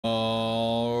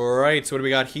Alright, so what do we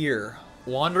got here?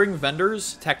 Wandering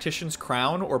Vendors, Tactician's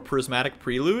Crown, or Prismatic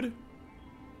Prelude?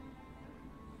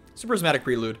 It's a Prismatic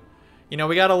Prelude. You know,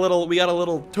 we got a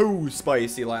little too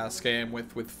spicy last game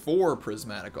with 4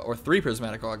 prismatic or 3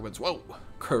 prismatic augments. Whoa,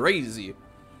 crazy.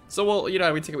 So well, you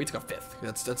know, we took a 5th.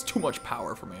 That's too much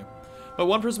power for me. But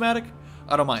 1 prismatic,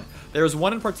 I don't mind. There's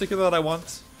one in particular that I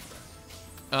want,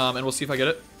 and we'll see if I get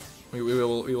it. We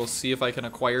will see if I can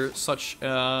acquire such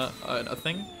a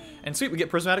thing. And sweet, we get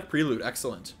Prismatic Prelude.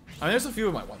 Excellent. I mean, there's a few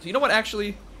of my ones. You know what?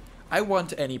 Actually, I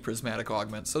want any prismatic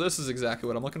augment, so this is exactly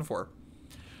what I'm looking for.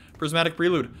 Prismatic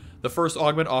Prelude. The first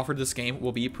augment offered this game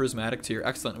will be Prismatic Tier.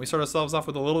 Excellent. We start ourselves off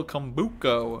with a little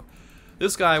Kobuko.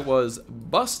 This guy was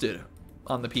busted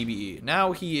on the PvE.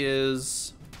 Now he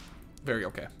is very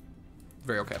okay.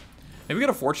 Very okay. Maybe we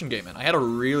get a Fortune game in. I had a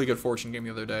really good Fortune game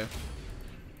the other day.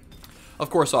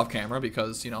 Of course off camera,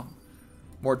 because, you know,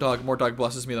 more dog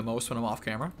blesses me the most when I'm off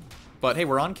camera. But hey,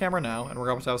 we're on camera now, and we're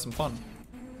about to have some fun.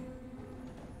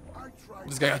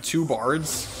 This guy got 2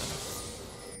 bards.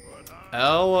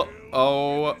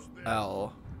 LOL.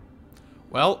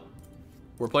 Well,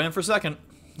 we're playing for second.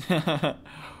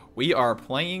 We are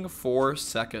playing for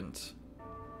second.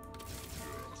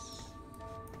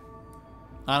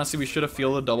 Honestly, we should have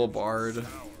fielded a double bard,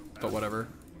 but whatever.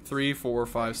 3, 4,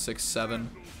 5, 6,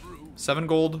 7. 7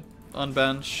 gold on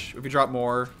bench. If you drop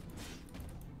more.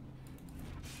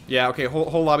 Yeah, okay,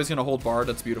 whole lobby's gonna hold bard.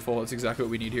 That's beautiful. That's exactly what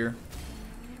we need here.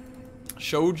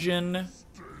 Shojin.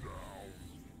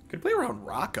 Could play around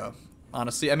Raka,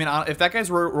 honestly. I mean, if that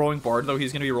guy's rolling bard, though,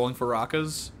 he's gonna be rolling for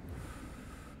Rakas.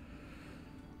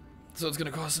 So it's gonna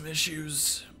cause some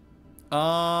issues. We'll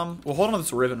hold on to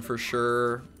this Riven for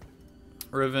sure.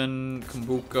 Riven,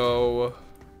 Kobuko.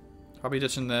 Probably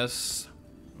ditching this.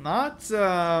 Not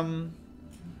the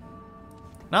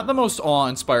most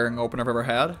awe-inspiring open I've ever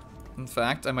had. In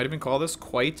fact, I might even call this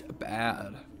quite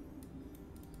bad.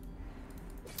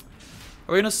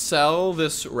 Are we gonna sell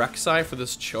this Rek'Sai for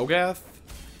this Cho'gath?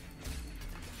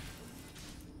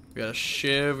 We got a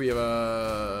Shiv, we have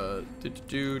a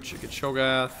Chicken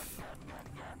Cho'gath.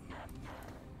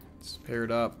 It's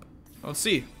paired up. Let's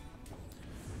see.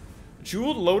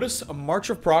 Jeweled Lotus, a March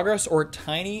of Progress, or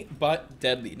Tiny but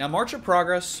Deadly. Now, March of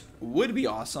Progress would be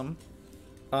awesome.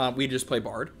 We just play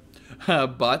Bard.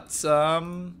 But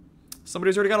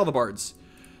somebody's already got all the Bards.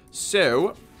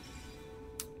 So,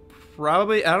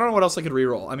 probably, I don't know what else I could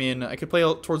reroll. I mean, I could play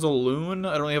towards a Loon.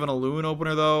 I don't really have an Loon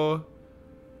opener, though.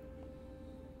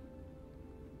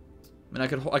 I mean, I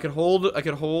could hold.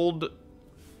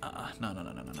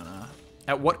 No.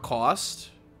 At what cost?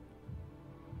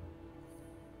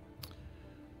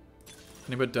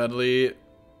 But Deadly,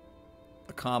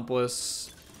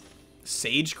 Accomplice,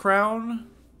 Sage Crown.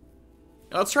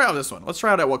 Let's try out this one. Let's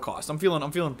try out at what cost. I'm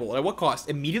feeling bold. At what cost?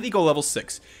 Immediately go level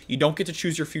 6. You don't get to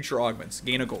choose your future augments.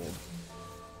 Gain a gold.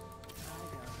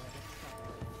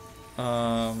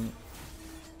 Wow,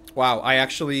 I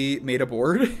actually made a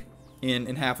board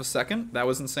in half a second. That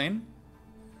was insane.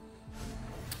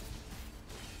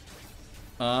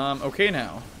 Okay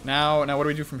now what do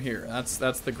we do from here?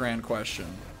 That's the grand question.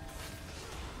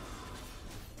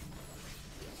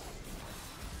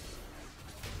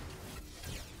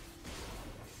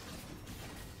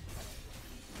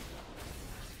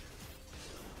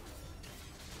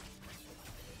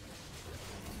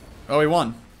 Oh, he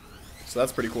won. So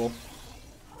that's pretty cool.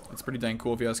 That's pretty dang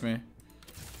cool if you ask me.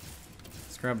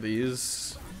 Let's grab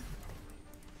these.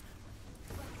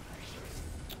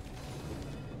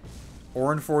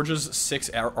 Ornn forges 6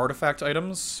 artifact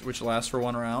items, which last for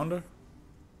 1 round.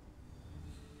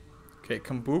 Okay,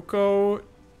 Kobuko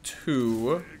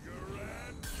 2.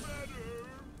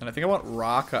 And I think I want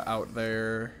Raka out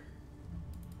there.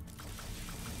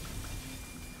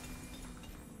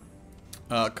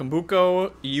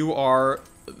 Kobuko, you are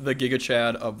the Giga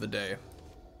Chad of the day.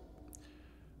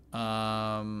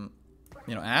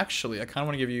 You know, actually, I kind of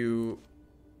want to give you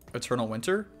Eternal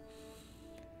Winter.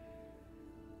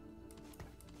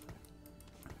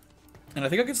 And I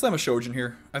think I can slam a Shojin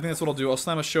here. I think that's what I'll do. I'll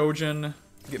slam a Shojin,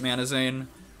 get Mana Zane.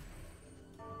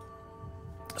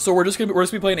 So we're just gonna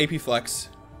be playing AP Flex.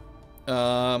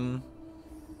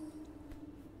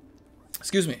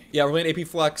 Excuse me. Yeah, we're playing AP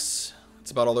Flex. That's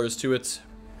about all there is to it.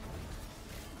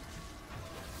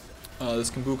 This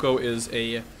Kobuko is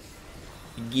a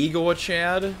Giga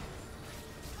Chad.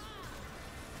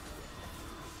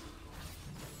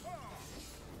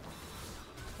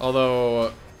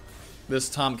 Although this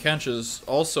Tahm Kench is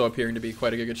also appearing to be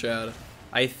quite a Giga Chad.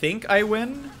 I think I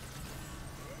win.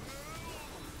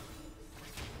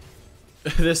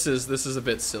 This is a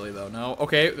bit silly though. No.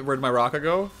 Okay, where'd my Raka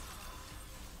go?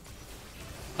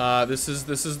 This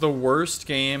is the worst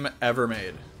game ever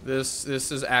made. This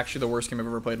is actually the worst game I've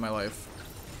ever played in my life.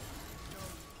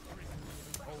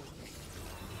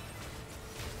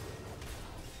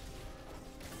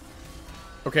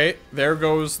 Okay, there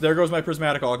goes my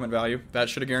prismatic augment value. That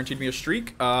should have guaranteed me a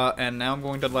streak. And now I'm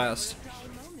going dead last.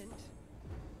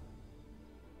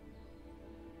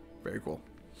 Very cool.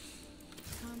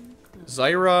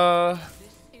 Xayah,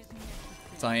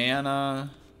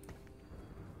 Diana.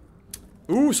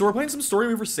 Ooh, so we're playing some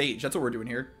Storyweaver Sage. That's what we're doing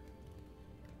here.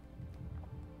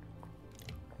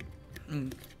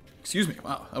 Excuse me.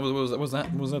 Wow, what was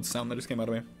that sound that just came out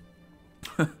of me?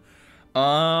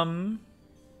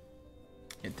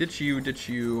 Yeah, ditch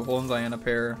you. Hold on, Diana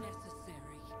pair.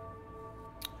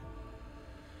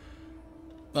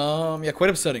 Yeah, quite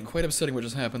upsetting what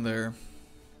just happened there.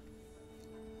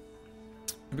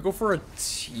 Maybe go for a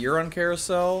tier on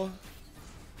carousel.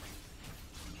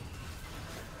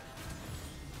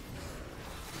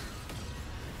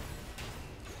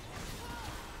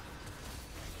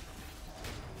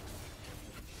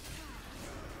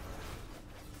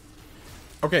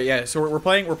 Okay, yeah, so we're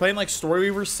playing like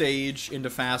Storyweaver Sage into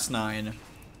Fast 9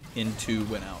 into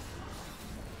Win Out.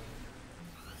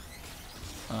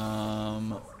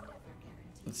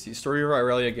 Let's see, Storyweaver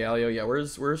Irelia Galio. Yeah,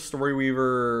 where's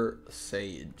Storyweaver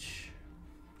Sage?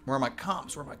 Where are my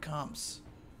comps? We're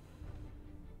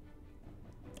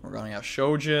going out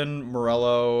Shojin,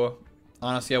 Morello.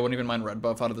 Honestly, I wouldn't even mind red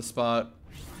buff out of the spot.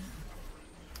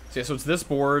 So yeah, so it's this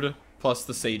board plus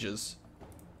the Sages.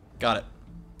 Got it.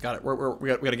 We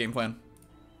got a game plan.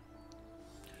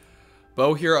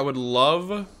 Bow here, I would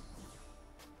love.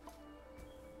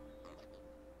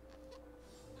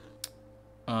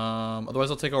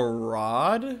 Otherwise I'll take a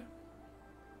rod.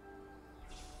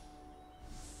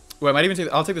 Wait, I might even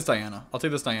take. I'll take this Diana. I'll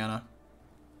take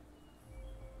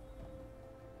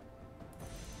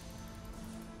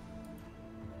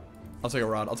a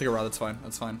rod. That's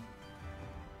fine.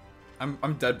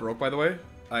 I'm dead broke, by the way.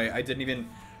 I didn't even.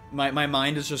 My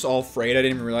mind is just all frayed. I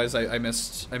didn't even realize I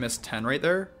missed 10 right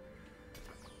there.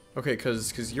 Okay,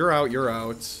 cause you're out.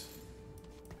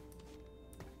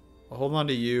 I'll hold on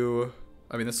to you.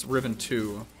 I mean, this is Riven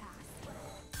 2.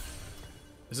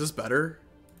 Is this better?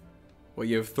 Well,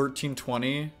 you have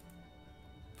 1320,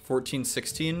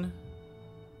 1416.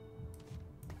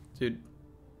 Dude,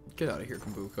 get out of here,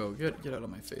 Kobuko. Get out of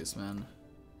my face, man.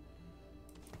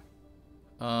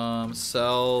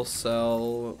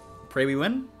 Sell. Pray we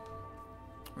win.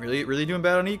 Really doing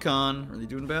bad on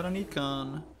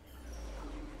econ.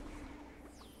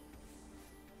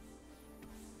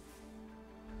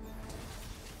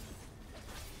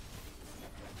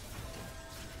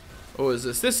 Oh, is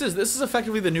this? This is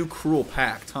effectively the new Cruel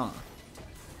Pact, huh?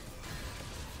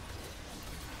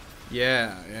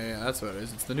 Yeah, that's what it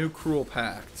is. It's the new Cruel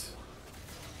Pact.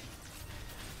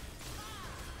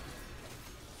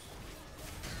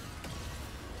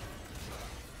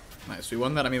 Nice, we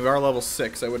won that. I mean, we are level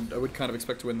 6. I would kind of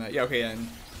expect to win that. Yeah, okay, and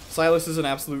Silas is an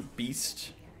absolute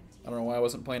beast. I don't know why I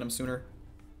wasn't playing him sooner.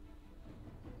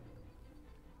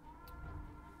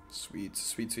 Sweet.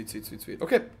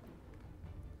 Okay.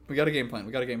 We got a game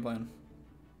plan.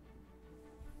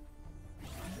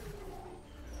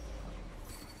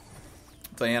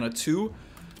 Diana 2.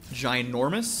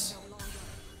 Ginormous.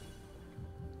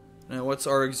 And what's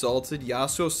our exalted?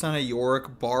 Yasuo, Senna,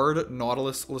 Yorick, Bard,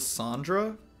 Nautilus,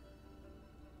 Lissandra.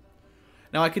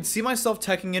 Now I could see myself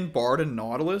teching in Bard and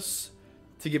Nautilus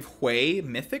to give Hui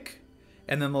Mythic,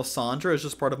 and then Lissandra is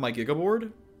just part of my Giga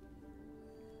board.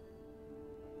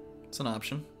 It's an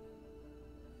option.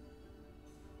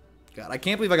 God, I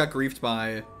can't believe I got griefed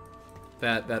by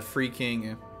that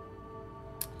freaking.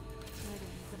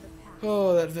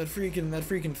 Oh, that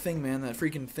freaking thing, man. That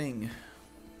freaking thing.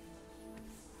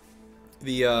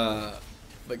 The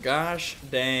gosh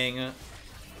dang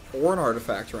Ornn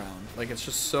artifact round. Like, it's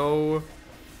just so.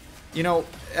 You know,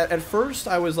 at first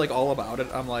I was like all about it.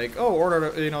 I'm like, oh,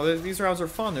 Ornn, you know, these rounds are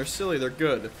fun. They're silly. They're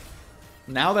good.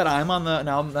 Now that I'm on the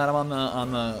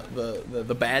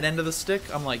bad end of the stick,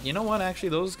 I'm like, you know what? Actually,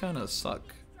 those kind of suck.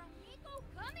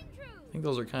 I think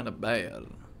those are kind of bad.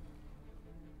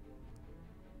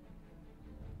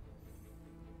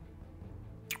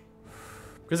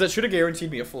 Because that should have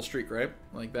guaranteed me a full streak, right?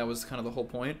 Like, that was kind of the whole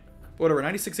point. But whatever,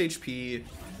 96 HP.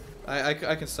 I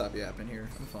can stop yapping here.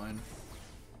 I'm fine.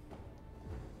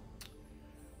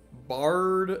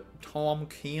 Bard, Tahm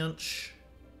Kench.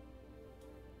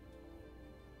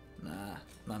 Nah.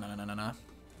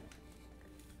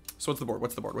 So what's the board?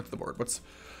 What's the word?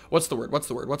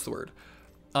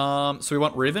 So we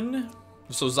want Riven.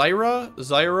 So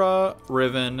Xayah,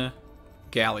 Riven,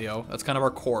 Galio. That's kind of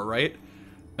our core, right?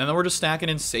 And then we're just stacking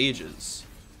in sages.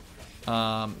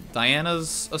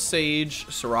 Diana's a sage,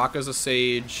 Soraka's a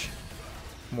sage,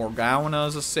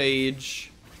 Morgana's a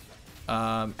sage,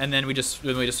 and then we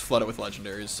just flood it with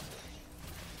legendaries.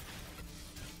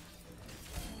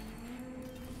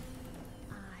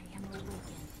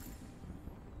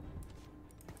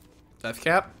 Death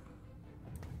Cap.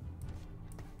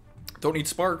 Don't need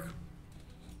Spark.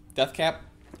 Death Cap.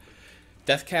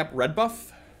 Death Cap red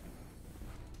buff.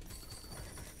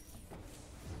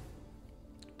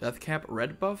 Death Cap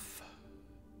red buff.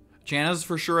 Janna's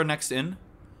for sure a next in.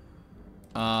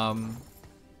 That'll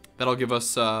give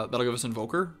us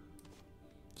Invoker.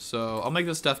 So I'll make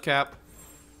this Death Cap.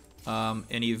 An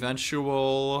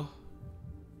eventual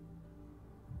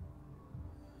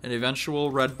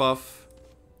red buff.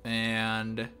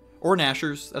 Or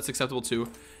Nashers, that's acceptable too.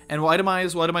 And we'll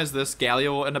itemize this.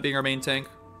 Galio will end up being our main tank.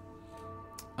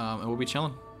 And we'll be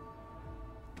chilling.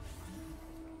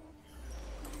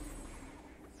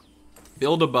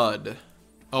 Build-A-Bud.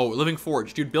 Oh, Living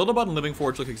Forge. Dude, Build-A-Bud and Living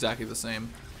Forge look exactly the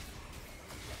same.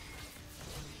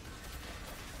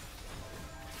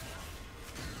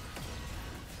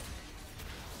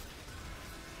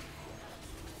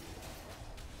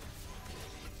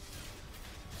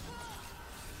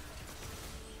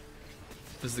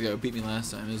 This is the guy who beat me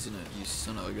last time, isn't it? You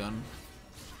son of a gun.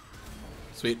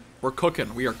 Sweet. We're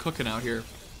cooking. We are cooking out here.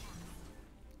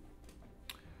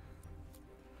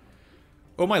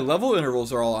 Oh, my level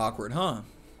intervals are all awkward, huh?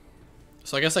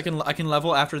 So I guess I can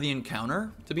level after the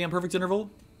encounter to be on perfect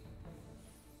interval.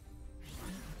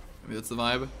 Maybe that's the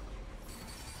vibe.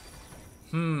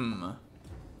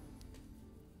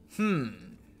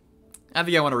 I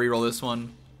think I want to reroll this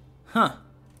one. Huh.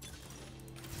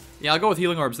 Yeah, I'll go with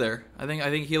Healing Orbs there. I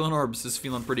think Healing Orbs is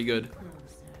feeling pretty good.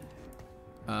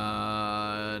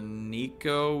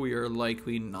 Nico, we are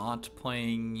likely not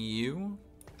playing you.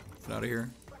 Get out of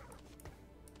here.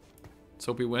 Let's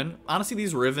hope we win. Honestly,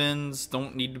 these Rivens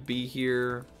don't need to be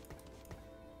here.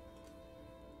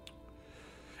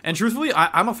 And truthfully,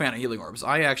 I'm a fan of Healing Orbs.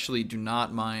 I actually do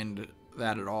not mind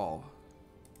that at all.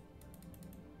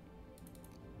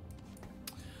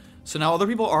 So now other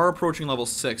people are approaching level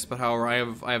 6, but however,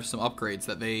 I have some upgrades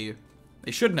that they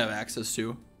shouldn't have access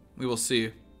to. We will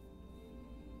see.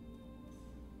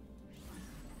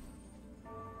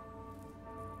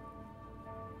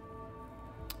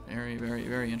 Very, very,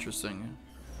 very interesting.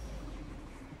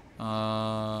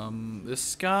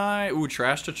 This guy, ooh,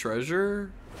 Trash to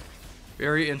Treasure.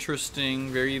 Very interesting,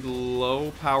 very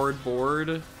low powered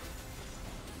board.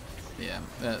 Yeah,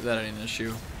 that ain't an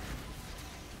issue.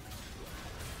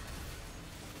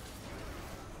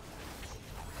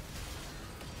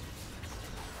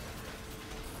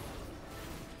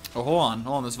 Oh, hold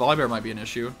on, this Volibear might be an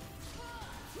issue.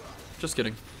 Just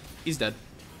kidding. He's dead.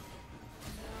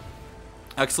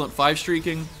 Excellent 5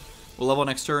 streaking. We'll level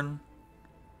next turn.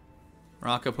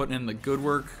 Raka putting in the good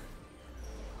work.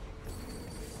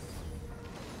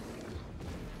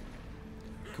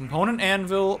 Component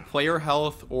Anvil, player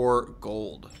health, or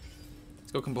gold.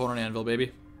 Let's go Component Anvil,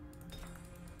 baby.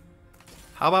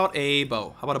 How about a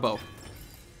bow? How about a bow?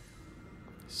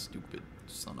 Stupid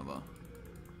son of a...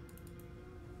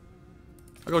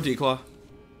 I'll go Declaw.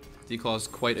 Declaw is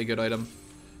quite a good item.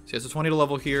 So he has a 20 to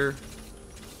level here.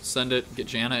 Send it, get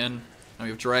Janna in. Now we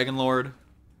have Dragonlord.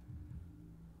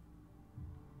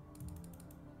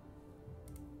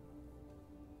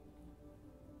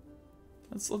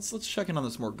 Let's check in on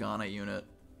this Morgana unit.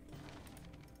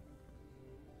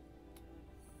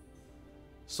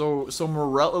 So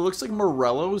Morello, it looks like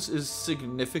Morello's is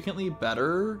significantly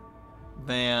better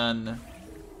than...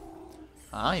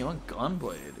 Ah, you want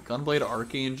Gunblade. Gunblade,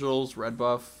 Archangels, red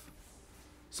buff.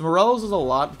 So Morello's is a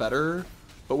lot better,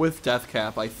 but with Death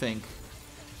Cap, I think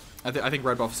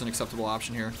red buff is an acceptable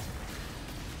option here.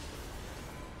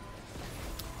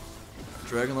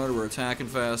 Dragonlord, we're attacking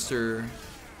faster.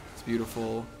 It's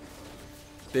beautiful.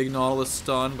 Big Nautilus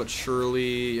stun, but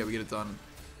surely, yeah, we get it done.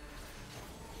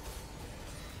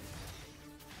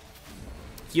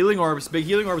 Healing Orbs, big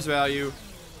Healing Orbs value.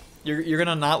 You're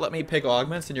gonna not let me pick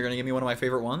augments, and you're gonna give me one of my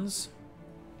favorite ones.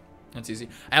 That's easy.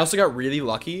 I also got really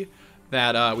lucky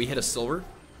that we hit a silver.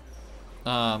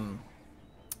 You know,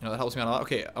 that helps me out a lot.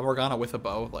 Okay, a Morgana with a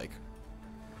bow, like,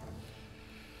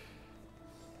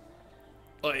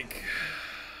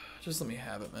 just let me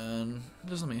have it, man.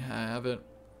 Just let me have it.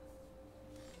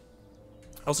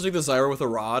 I also take the Xayah with a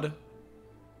rod.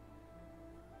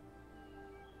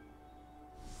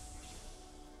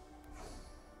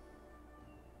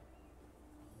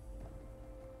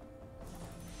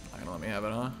 Not gonna let me have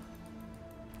it, huh?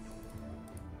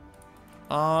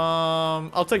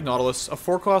 I'll take Nautilus. A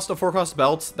 4-cost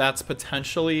belt, that is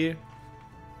potentially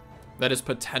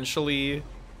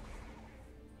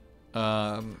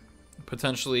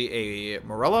potentially a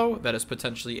Morello. That is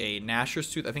potentially a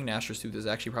Nashor's Tooth. I think Nashor's Tooth is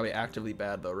actually probably actively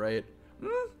bad though, right?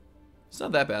 It's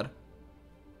not that bad.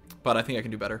 But I think I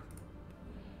can do better.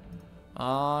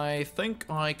 I think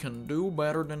I can do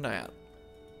better than that.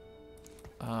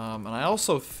 And I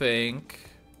also think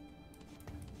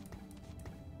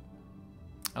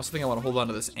I want to hold on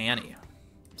to this Annie.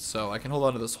 So I can hold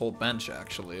on to this whole bench,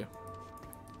 actually.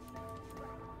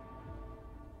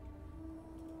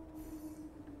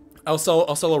 I'll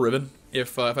sell a ribbon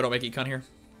if I don't make Econ here.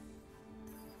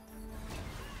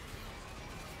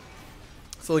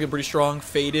 Still looking pretty strong.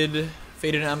 Faded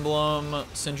Emblem,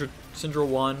 Syndra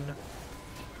 1.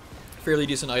 Fairly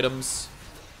decent items.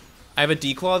 I have a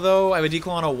Declaw though. I have a Declaw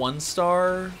on a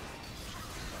 1-star.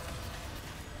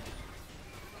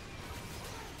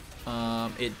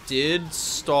 It did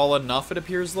stall enough, it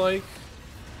appears like.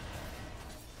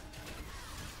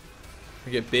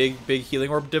 We get big healing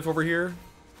orb diff over here.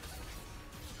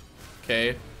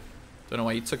 Okay. Don't know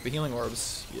why you took the healing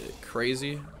orbs. You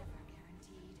crazy.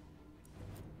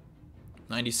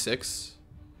 96.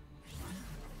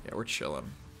 Yeah, we're chilling.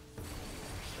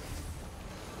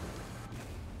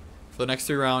 For the next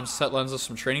 3 rounds, Sett lends us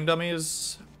some training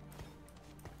dummies.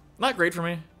 Not great for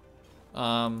me.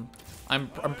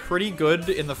 I'm pretty good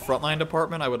in the frontline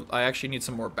department. I actually need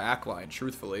some more backline,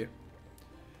 truthfully.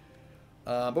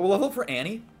 But we'll level up for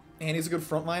Annie. Annie's a good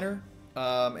frontliner,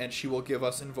 and she will give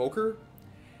us Invoker,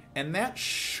 and that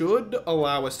should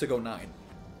allow us to go 9.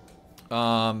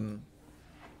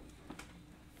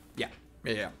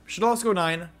 Yeah. Should allow us to go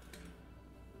 9.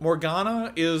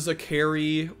 Morgana is a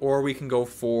carry, or we can go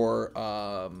for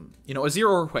you know, Azir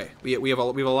or Hui. We have a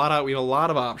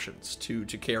lot of options to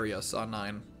carry us on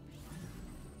 9.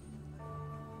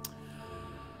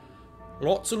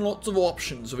 Lots and lots of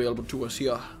options available to us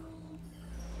here.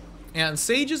 And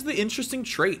Sage is the interesting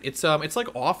trait. It's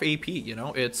like off AP, you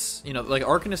know. It's, you know, like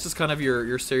Arcanist is kind of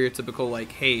your stereotypical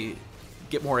like, hey,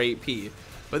 get more AP.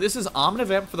 But this is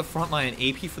Omnivamp for the front line and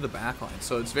AP for the back line.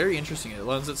 So it's very interesting. It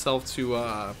lends itself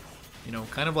to you know,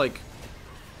 kind of like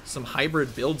some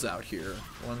hybrid builds out here.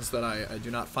 Ones that I do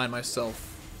not find myself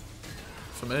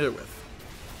familiar with.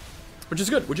 Which is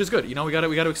good. You know, we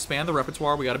gotta expand the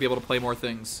repertoire, we gotta be able to play more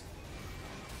things.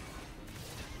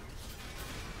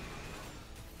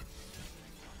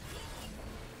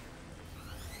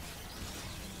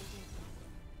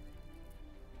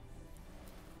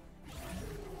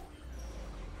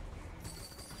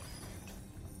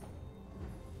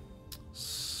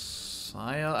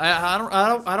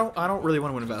 I don't really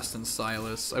want to invest in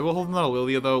Sylas. I will hold on to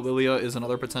Lilia though. Lilia is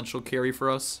another potential carry for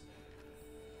us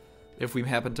if we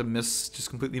happen to just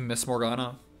completely miss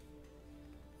Morgana.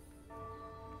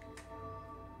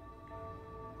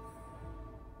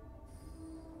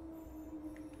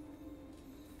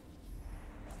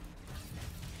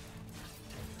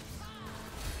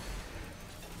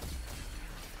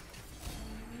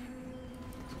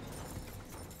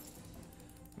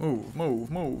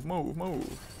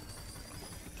 Move.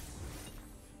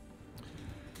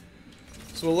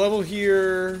 So we'll level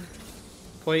here,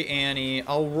 play Annie.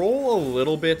 I'll roll a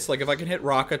little bit, like if I can hit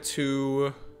Raka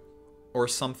 2 or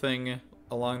something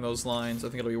along those lines, I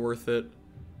think it'll be worth it.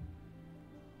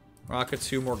 Raka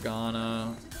 2,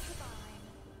 Morgana.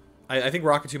 I think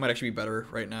Raka 2 might actually be better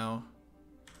right now.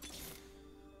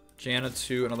 Janna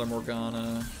 2, another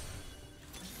Morgana.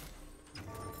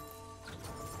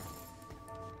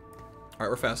 Alright,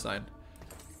 we're fast 9.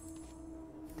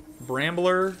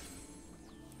 Brambler.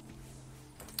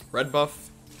 Red buff.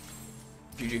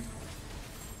 GG.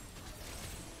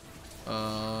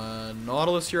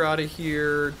 Nautilus, you're out of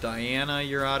here. Diana,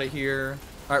 you're out of here.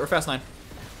 Alright, we're fast 9.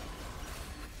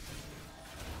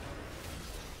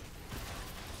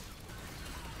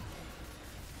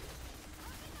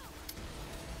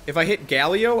 If I hit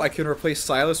Galio, I can replace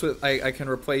Sylas with I can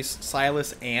replace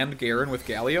Sylas and Garen with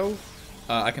Galio.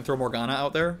 I can throw Morgana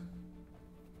out there,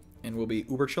 and we'll be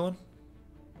uber chillin'.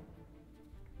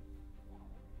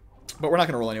 But we're not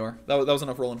gonna roll anywhere. That was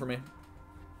enough rolling for me.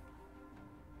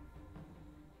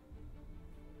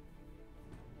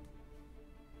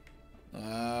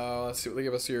 Let's see what they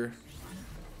give us here.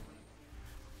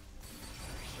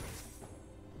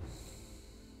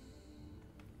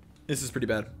 This is pretty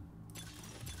bad.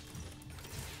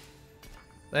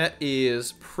 That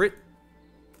is pretty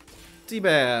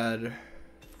bad.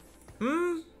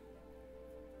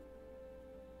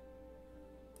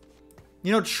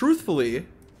 You know, truthfully,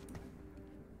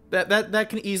 that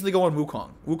can easily go on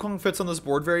Wukong. Wukong fits on this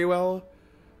board very well.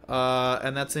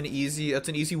 and that's an easy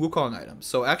Wukong item.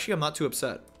 So actually, I'm not too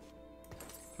upset.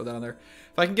 Put that on there.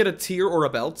 If I can get a tier or a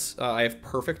belt, I have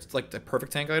perfect, like the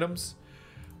perfect tank items.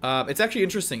 It's actually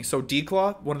interesting. So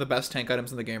Declaw, one of the best tank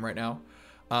items in the game right now.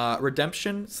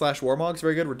 Redemption / Warmog's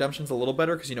very good. Redemption's a little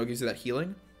better because, you know, it gives you that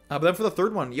healing. But then for the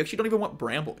third one, you actually don't even want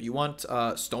Bramble. You want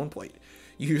Stoneplate.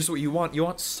 You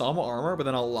want some armor, but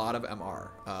then a lot of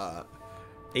MR.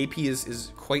 AP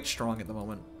is quite strong at the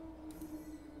moment.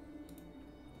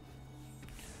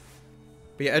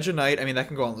 But yeah, Edge of Night, I mean, that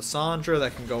can go on Lissandra,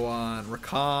 that can go on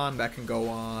Rakan, that can go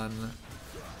on...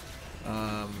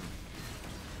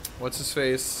 what's his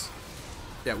face?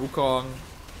 Yeah, Wukong.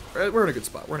 We're in a good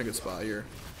spot. We're in a good spot here.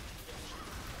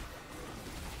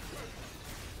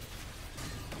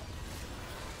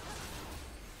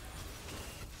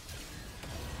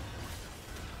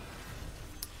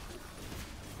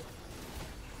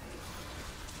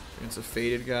 It's a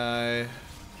faded guy.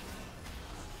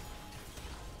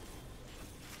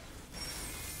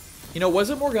 You know, was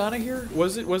it Morgana here?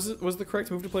 Was the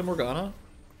correct move to play Morgana?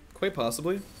 Quite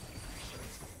possibly.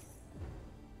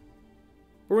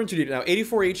 We're in too deep now.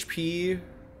 84 HP.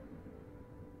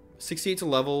 68 to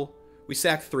level. We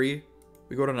sack 3.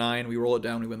 We go to 9. We roll it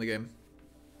down. We win the game.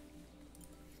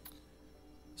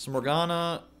 So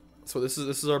Morgana. So this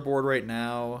is our board right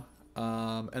now.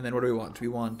 And then what do we want? We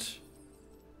want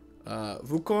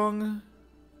Wukong.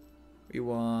 We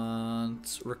want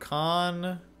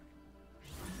Rakan.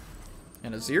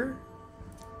 And Azir.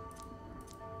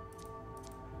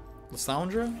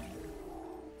 Lissandra.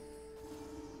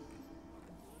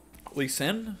 Lee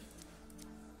Sin.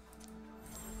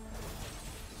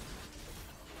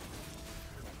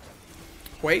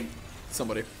 Wait.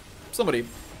 Somebody.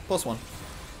 +1.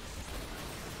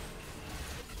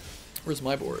 Where's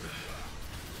my board?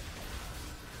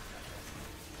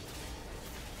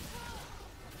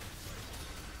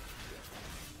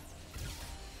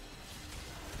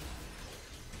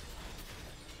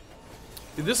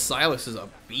 Dude, this Sylas is a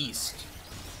beast.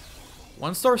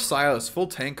 1-star Sylas, full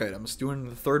tank items, doing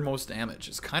the 3rd most damage.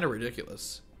 It's kind of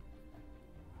ridiculous.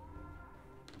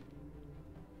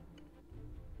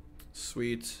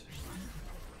 Sweet.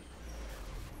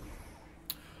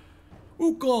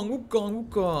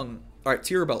 Wukong. Alright,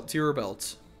 tier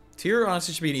belt. Tier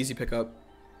honestly should be an easy pickup.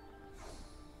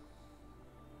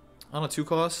 On a 2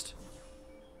 cost.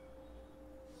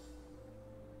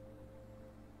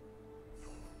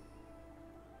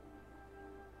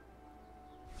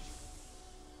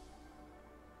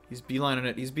 He's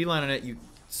beelining it, you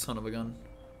son of a gun.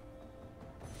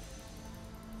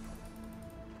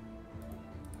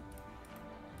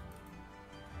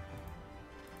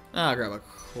 Ah, grab a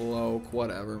cloak.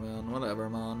 Whatever,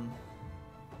 man.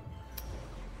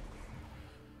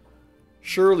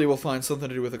 Surely we'll find something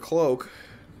to do with a cloak.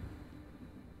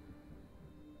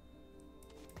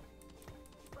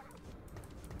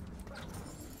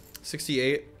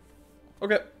 $68.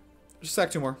 Okay. Just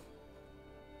sack 2 more.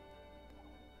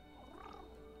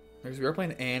 Because we are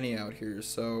playing Annie out here,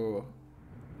 so...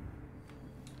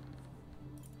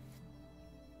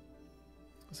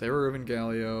 Xayah, Riven,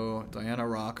 Galio, Diana,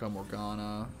 Raka,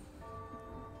 Morgana,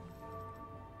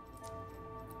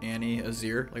 Annie,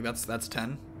 Azir. Like, that's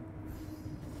 10.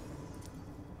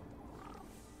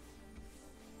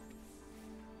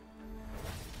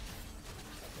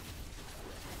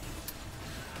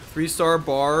 Three-star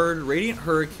Bard, Radiant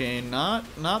Hurricane, not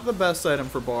the best item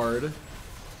for Bard.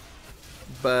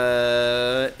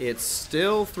 But it's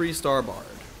still 3-star Bard,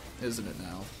 isn't it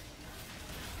now?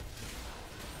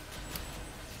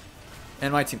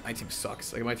 And my team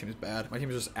sucks. Like, my team is bad. My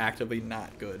team is just actively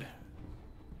not good.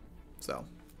 So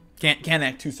can't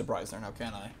act too surprised there now,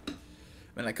 can I? I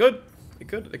mean, I could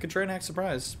try and act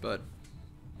surprised, but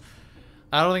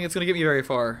I don't think it's gonna get me very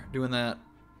far doing that.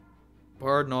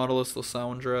 Bard, Nautilus,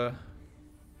 Lissandra.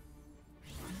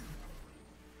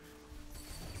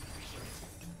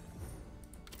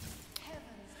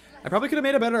 I probably could have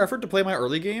made a better effort to play my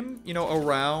early game, you know,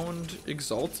 around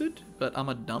Exalted, but I'm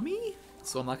a dummy,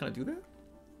 so I'm not going to do that.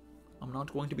 I'm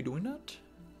not going to be doing that.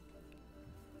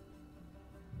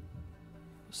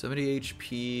 70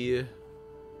 HP.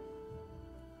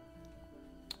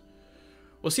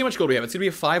 We'll see how much gold we have. It's going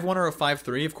to be a 5-1 or a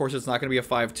 5-3. Of course, it's not going to be a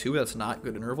 5-2. That's not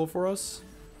good interval for us.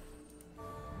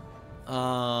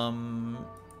 No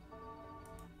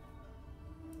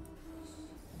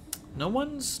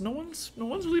one's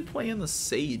really playing the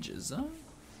Sages, huh?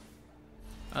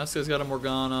 This guy's got a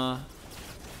Morgana.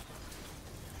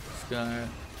 This guy.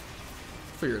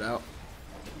 Figure it out.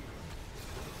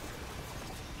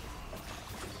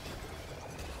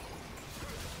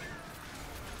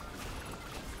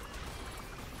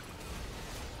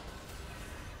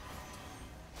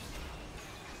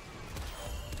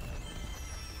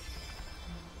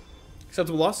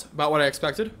 Acceptable loss. About what I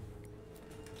expected.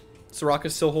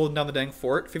 Soraka's still holding down the dang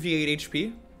fort. 58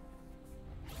 HP.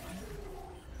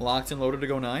 Locked and loaded to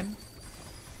go 9.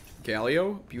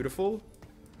 Galio. Beautiful.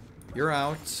 You're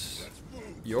out.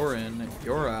 You're in.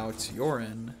 You're out. You're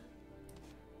in.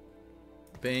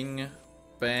 Bing.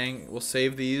 Bang. We'll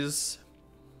save these.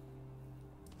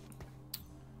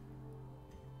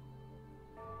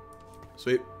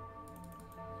 Sweet.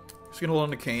 Just gonna hold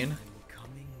on to Kayn.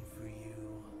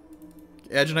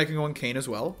 Edge and I can go on Kayn as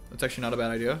well. That's actually not a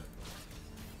bad idea.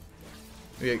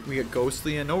 We get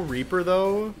Ghostly and no Reaper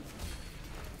though.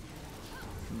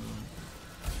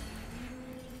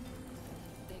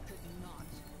 They could not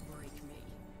break me.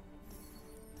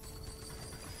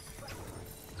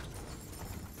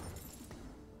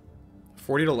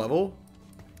 40 to level?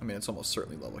 I mean, it's almost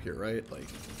certainly level here, right?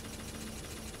 Like,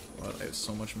 what? I have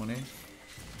so much money.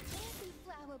 Every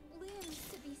flower blooms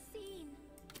to be seen.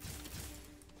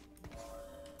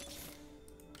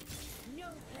 No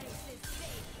place is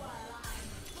safe while I'm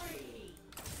free.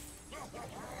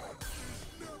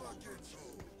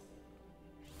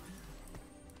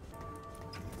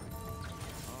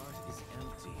 Heart is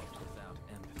empty without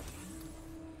empathy.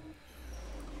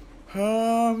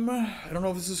 I don't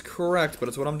know if this is correct, but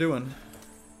it's what I'm doing.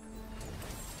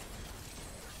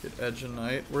 Get Edge and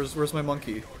Knight. Where's my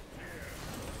monkey?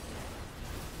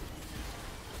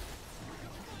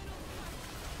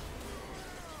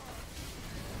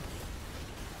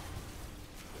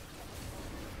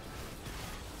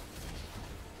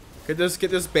 Get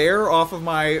this bear off of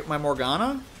my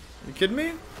Morgana? You kidding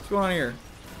me? What's going on here?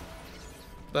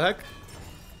 The heck?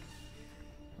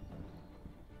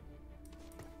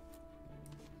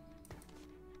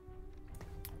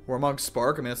 Warmog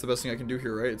Spark. I mean, that's the best thing I can do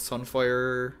here, right? It's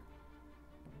Sunfire,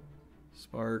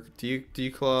 Spark,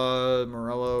 Declaw,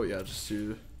 Morello. Yeah, just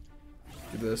do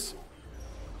this.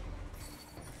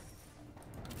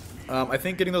 I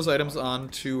think getting those items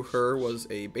onto her was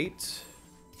a bait.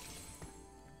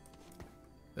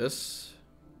 This.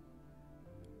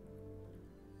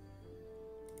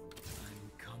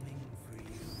 I'm coming for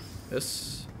you.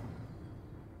 This.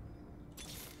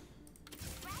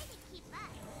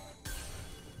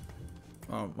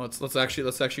 Let's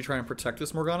actually try and protect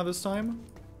this Morgana this time.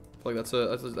 I feel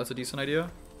like that's a decent idea.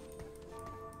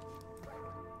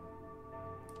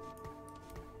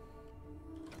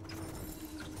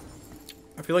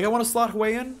 I feel like I want to slot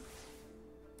Hwei in.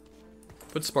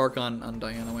 Put Spark on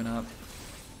Diana, why not?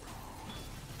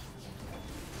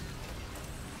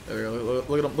 There we go.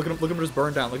 Look at him just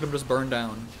burn down. Look at him just burn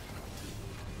down.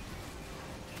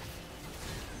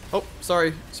 Oh,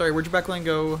 sorry. Where'd your backline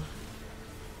go?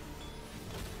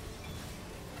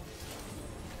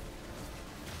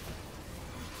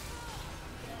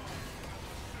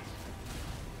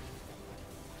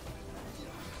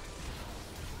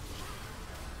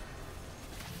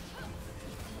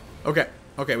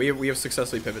 Okay, we have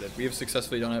successfully pivoted. We have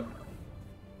successfully done it.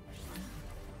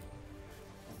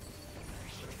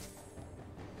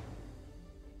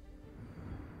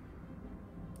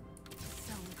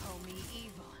 Some call me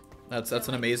evil. That's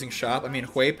an amazing shop. I mean,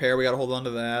 Hwei pair, we gotta hold on to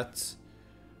that.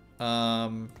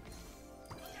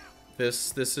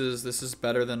 This is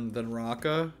better than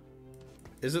Raka.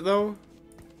 Is it though?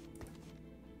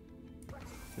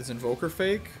 Is Invoker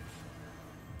fake?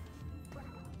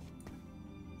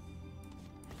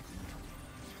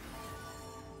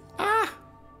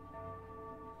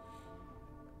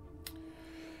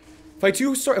 If I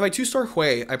two-star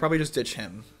Hwei, I probably just ditch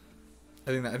him. I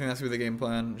think that's gonna be the game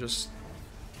plan. Just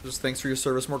thanks for your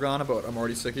service, Morgana, but I'm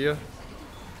already sick of you.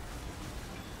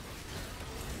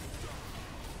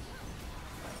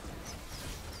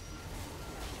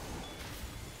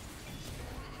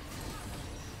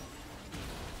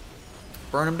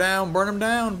 Burn him down, burn him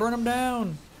down, burn him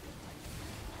down.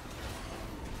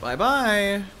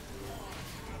 Bye-bye.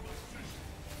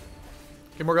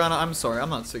 Okay, Morgana, I'm sorry.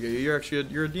 I'm not sick of you. You're actually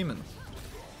you're a demon.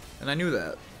 And I knew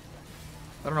that.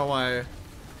 I don't know why.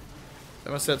 I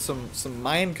must have had some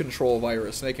mind control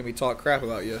virus making me talk crap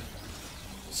about you.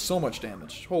 So much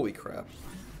damage. Holy crap.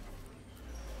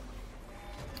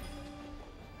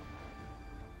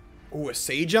 Oh, a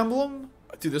Sage Emblem?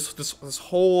 Dude, this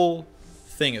whole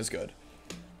thing is good.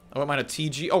 I wouldn't mind a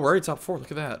TG. Oh, we're already top 4.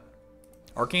 Look at that.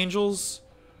 Archangels?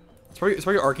 It's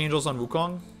probably Archangels on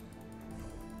Wukong.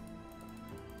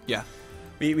 Yeah.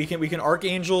 We can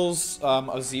Archangels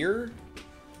Azir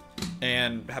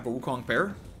and have a Wukong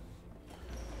pair.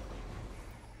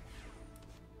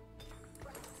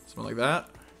 Something like that.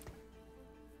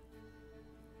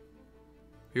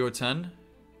 We go 10.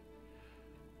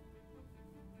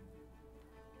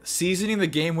 Seasoning the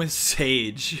game with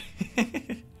Sage.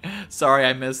 Sorry,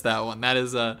 I missed that one. That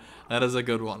is a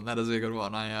good one. That is a good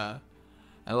one. I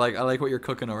like what you're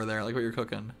cooking over there. I like what you're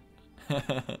cooking.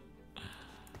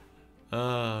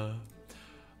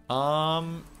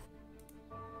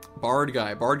 Bard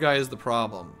guy. Bard guy is the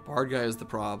problem. Bard guy is the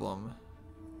problem.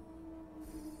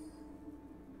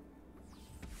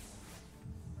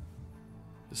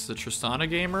 This is a Tristana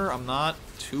gamer. I'm not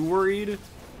too worried.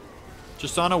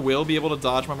 Tristana will be able to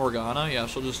dodge my Morgana. Yeah,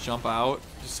 she'll just jump out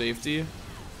to safety.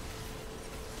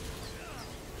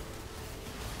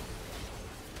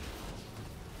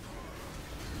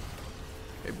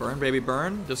 Okay, burn, baby,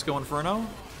 burn. Disco Inferno.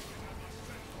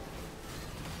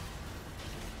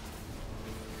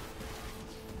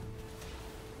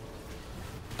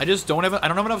 I just don't have. I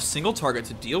don't have enough single target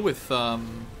to deal with.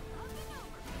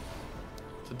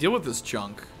 This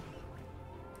junk.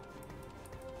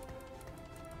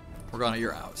 Morgana,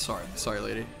 you're out. Sorry,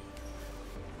 lady.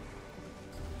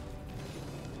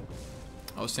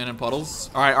 Oh, stand in puddles.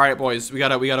 All right, boys. We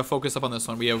gotta focus up on this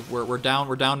one. We're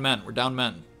down men. We're down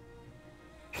men.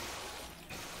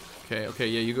 Okay,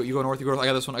 yeah. You go north. You go north. I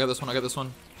got this one. Look at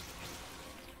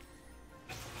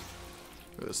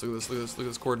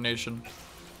this coordination.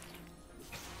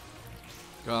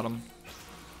 Got him.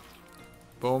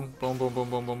 Boom. Look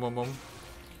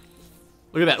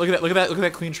at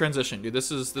that clean transition, dude.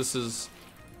 This is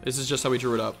just how we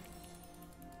drew it up.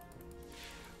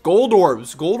 Gold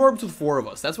orbs with 4 of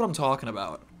us. That's what I'm talking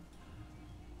about.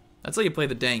 That's how you play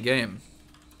the dang game.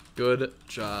 Good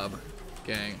job,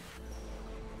 gang.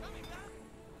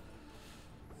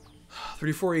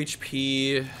 34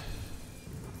 HP.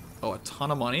 Oh, a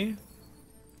ton of money.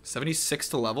 76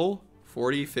 to level.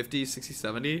 40, 50, 60,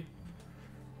 70.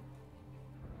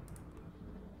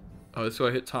 Oh, so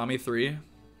I hit Tommy 3.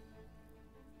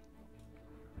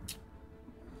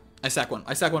 I sack one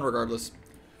regardless.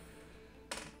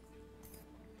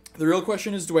 The real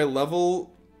question is, do I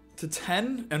level to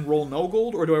 10 and roll no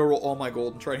gold, or do I roll all my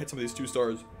gold and try and hit some of these 2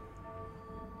 stars?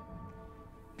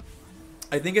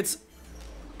 I think it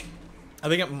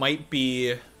might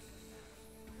be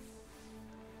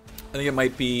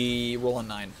rolling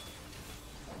 9.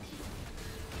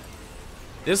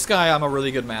 This guy I'm a really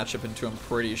good matchup into, I'm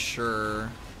pretty sure.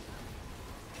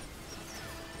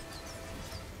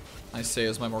 I say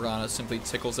as my Morgana simply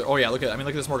tickles it. Oh yeah, look at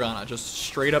this Morgana. Just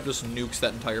straight up just nukes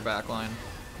that entire backline.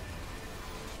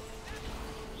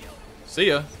 See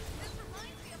ya.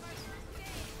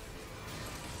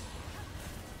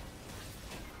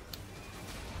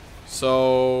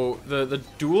 So the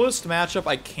duelist matchup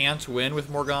I can't win with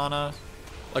Morgana.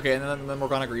 Okay, and then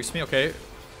Morgana griefs me, okay.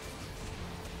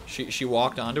 She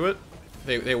walked onto it.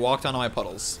 They walked onto my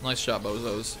puddles. Nice job,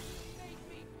 bozos.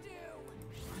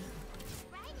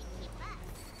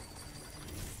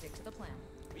 Stick to the plan.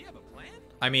 We have a plan?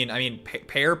 I mean,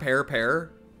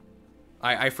 pair.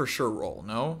 I for sure roll,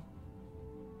 no?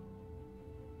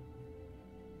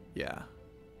 Yeah.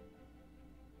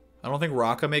 I don't think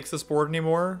Rakan makes this board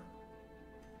anymore.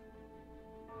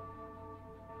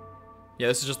 Yeah,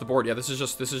 this is just the board. Yeah, this is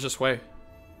just way.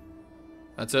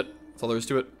 That's it. That's all there is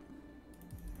to it.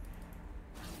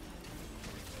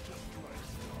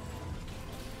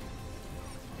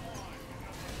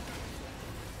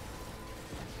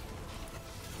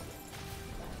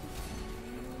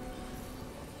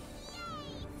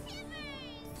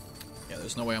 Yeah,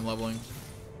 there's no way I'm leveling.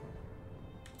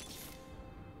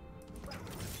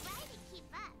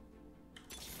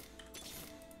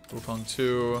 Wukong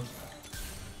 2.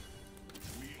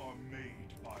 We are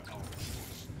made by our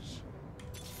choices.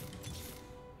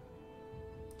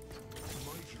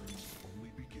 My journey's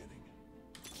only beginning.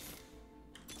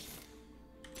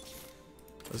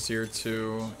 Azir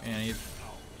 2.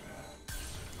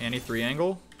 Annie 3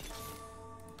 angle.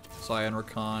 Xayah and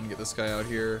Rakan. Get this guy out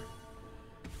here.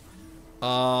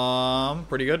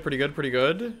 Pretty good.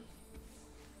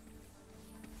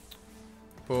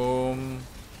 Boom.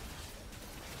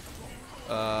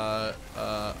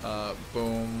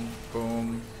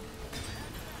 Boom.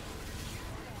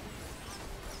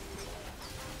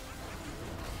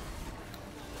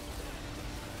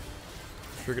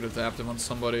 Triggered adaptive on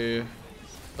somebody.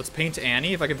 Let's paint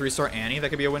Annie. If I can 3-star Annie, that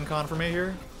could be a win con for me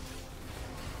here.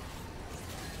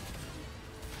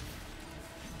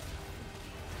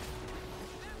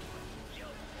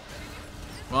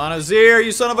 Come on, Azir,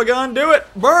 you son of a gun, do it!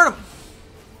 Burn him!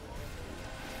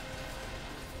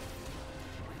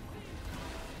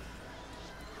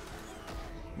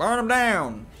 Burn him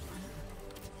down!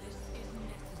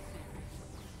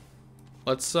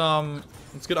 Let's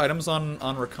get items on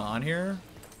Rakan here.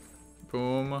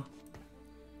 Boom.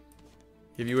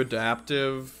 Give you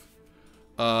adaptive.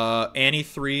 Annie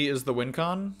 3 is the win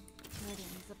con.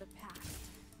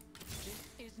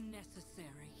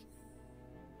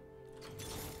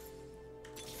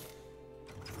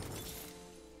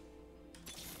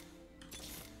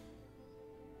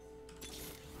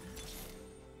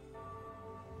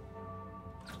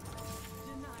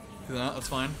 Do that. That's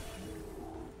fine.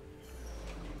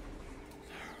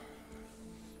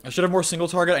 I should have more single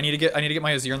target. I need to get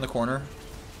my Azir in the corner.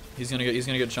 He's gonna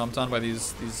get jumped on by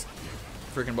these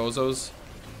freaking bozos.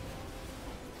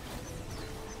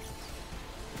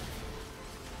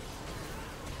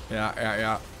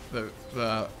 Yeah.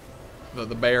 The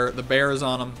bear is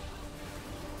on him.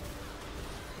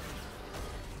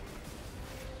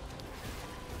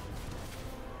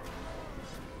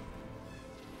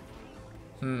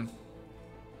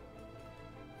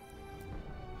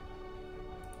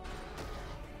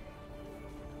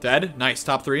 Dead? Nice.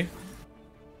 Top 3.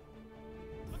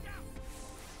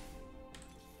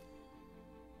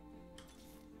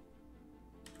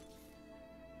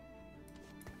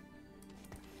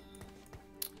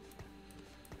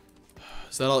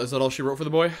 Is that all she wrote for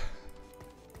the boy? I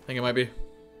think it might be. I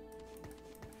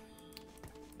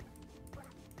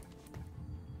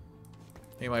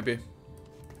think it might be.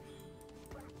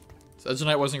 Edge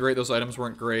Knight wasn't great. Those items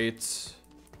weren't great.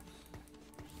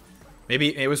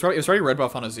 Maybe it was probably red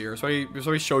buff on Azir. It was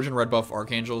probably Shojin red buff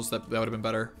Archangels. That would have been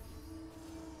better.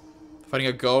 Fighting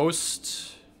a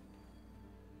ghost.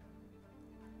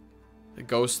 The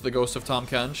ghost of Tahm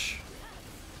Kench.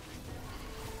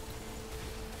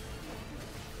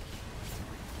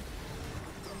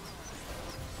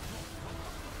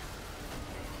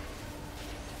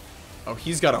 Oh,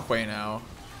 he's got a Hui now.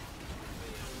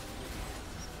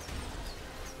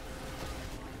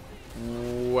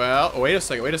 Well, wait a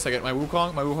second. My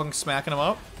Wukong's smacking him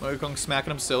up. My Wukong's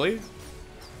smacking him silly.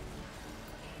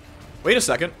 Wait a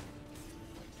second.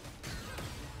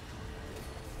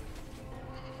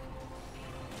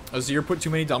 Azir put too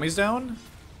many dummies down?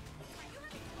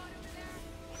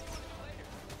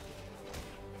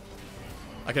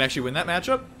 I can actually win that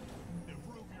matchup?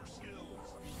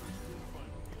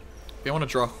 I want to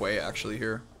draw Hui actually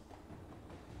here.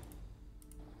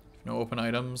 No open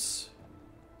items.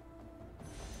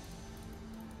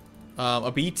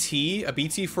 A BT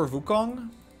for Wukong.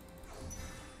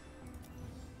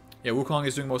 Yeah, Wukong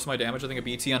is doing most of my damage. I think a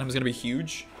BT on him is going to be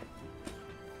huge.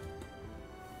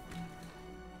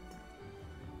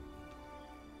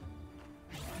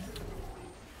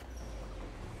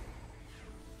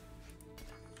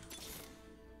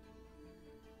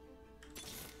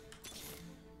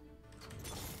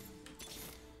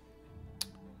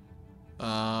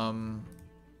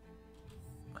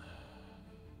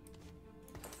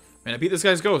 Man, I beat this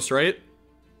guy's ghost, right?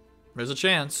 There's a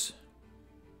chance.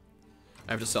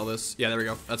 I have to sell this. Yeah, there we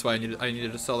go. That's why I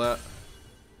needed to sell that.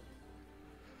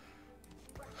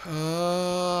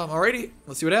 Alrighty.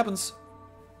 Let's see what happens.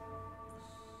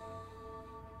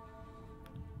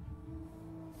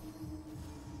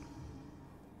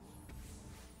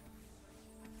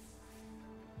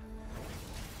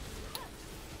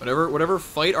 Whatever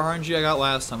fight RNG I got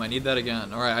last time, I need that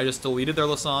again. Alright, I just deleted their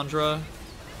Lissandra.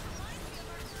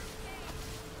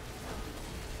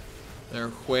 Their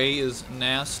Hui is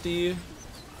nasty.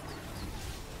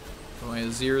 My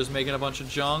Azir is making a bunch of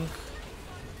junk.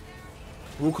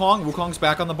 Wukong's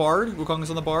back on the Bard. Wukong's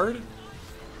on the Bard.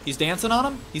 He's dancing on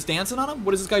him.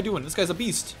 What is this guy doing? This guy's a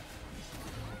beast.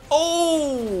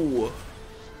 Oh!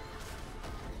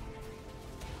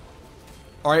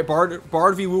 Alright, Bard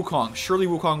v Wukong. Surely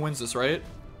Wukong wins this, right?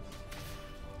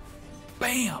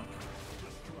 Bam!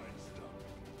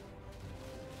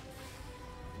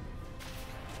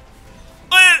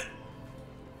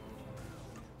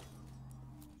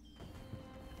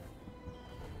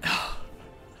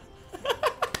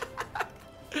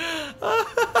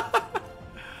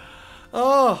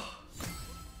 Oh.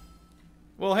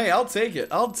 Well, hey, I'll take it.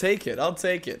 I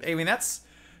mean, that's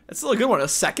still a good one. A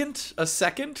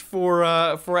second for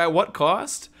at what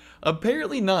cost?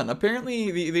 Apparently none.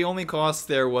 Apparently the only cost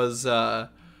there was the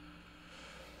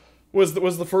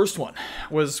first one.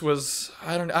 Was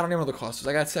I don't even know what the cost was.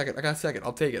 I got second.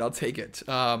 I'll take it.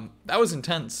 That was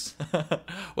intense.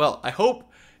 Well, I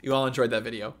hope you all enjoyed that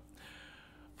video.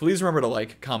 Please remember to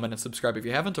like, comment, and subscribe if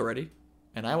you haven't already.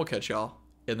 And I will catch y'all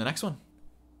in the next one.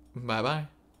 Bye-bye.